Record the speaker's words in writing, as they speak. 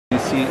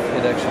see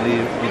it actually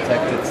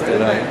detected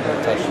that I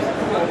touched it.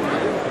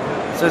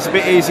 So it's a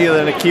bit easier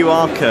than a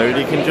QR code.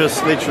 You can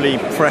just literally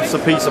press a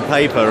piece of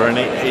paper and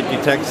it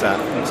detects that.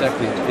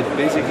 Exactly. It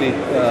basically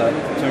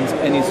turns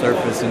any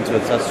surface into a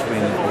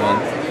touchscreen if you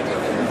want.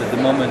 At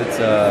the moment it's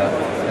a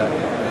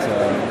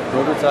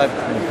prototype,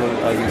 in the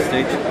prototyping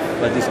stage,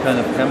 but these kind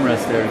of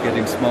cameras, they're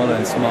getting smaller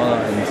and smaller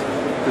and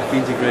could be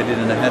integrated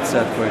in a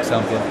headset, for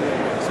example.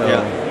 So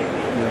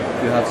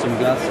you have some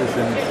glasses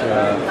and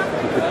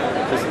you could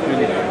just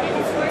really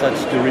touch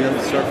the real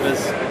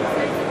surface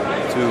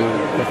to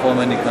perform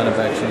any kind of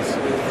actions.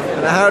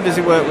 And how does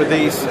it work with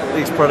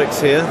these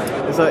products here?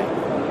 Is that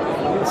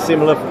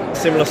similar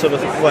sort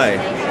of way?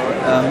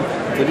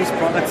 For these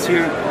products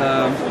here,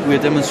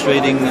 we're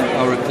demonstrating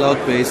our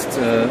cloud-based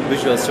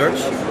visual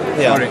search.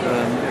 Yeah. Sorry,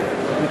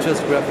 we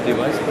just grab the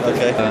device.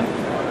 Okay.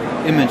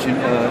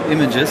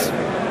 Images,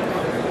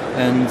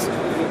 and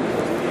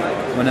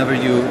whenever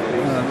you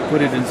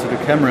put it into the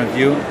camera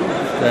view,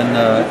 then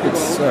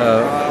it's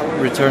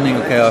returning.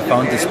 Okay, I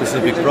found this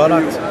specific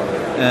product,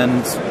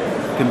 and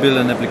you can build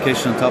an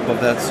application on top of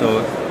that. So,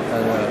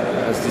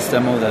 as this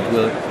demo that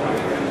will.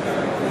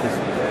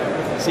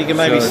 So you can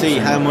maybe see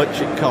how much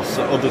it costs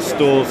at other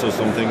stores or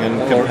something and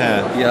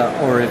compare.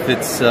 Or if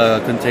it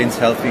contains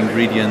healthy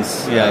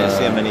ingredients. Yeah, you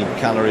see how many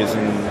calories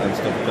and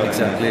stuff.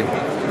 Exactly.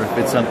 Or if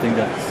it's something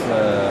that's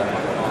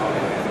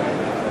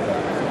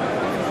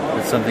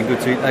something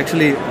good to eat.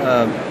 Actually,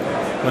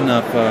 when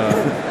a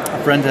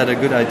friend had a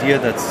good idea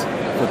that's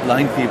for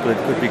blind people, it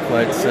could be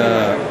quite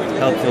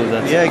helpful.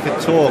 That you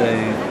could talk.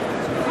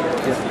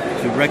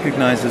 It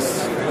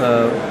recognizes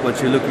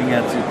what you're looking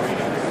at.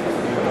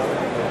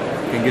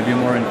 Can give you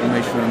more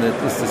information on it.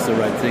 Is this the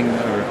right thing,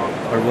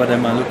 or what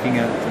am I looking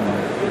at?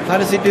 How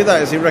does it do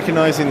that? Is it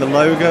recognizing the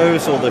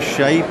logos or the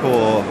shape,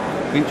 or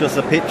just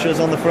the pictures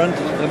on the front?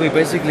 We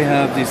basically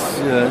have these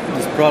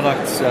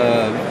products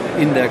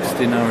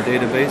indexed in our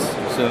database,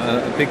 so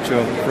a picture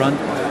of the front.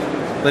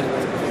 But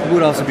it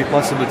would also be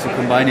possible to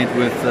combine it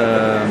with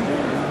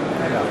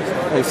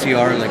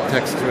OCR, like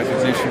text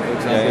recognition, for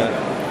example.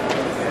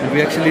 And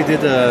we actually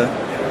did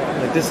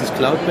like this is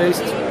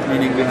cloud-based,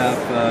 meaning we have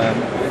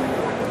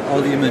all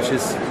the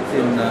images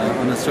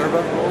on a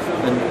server,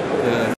 and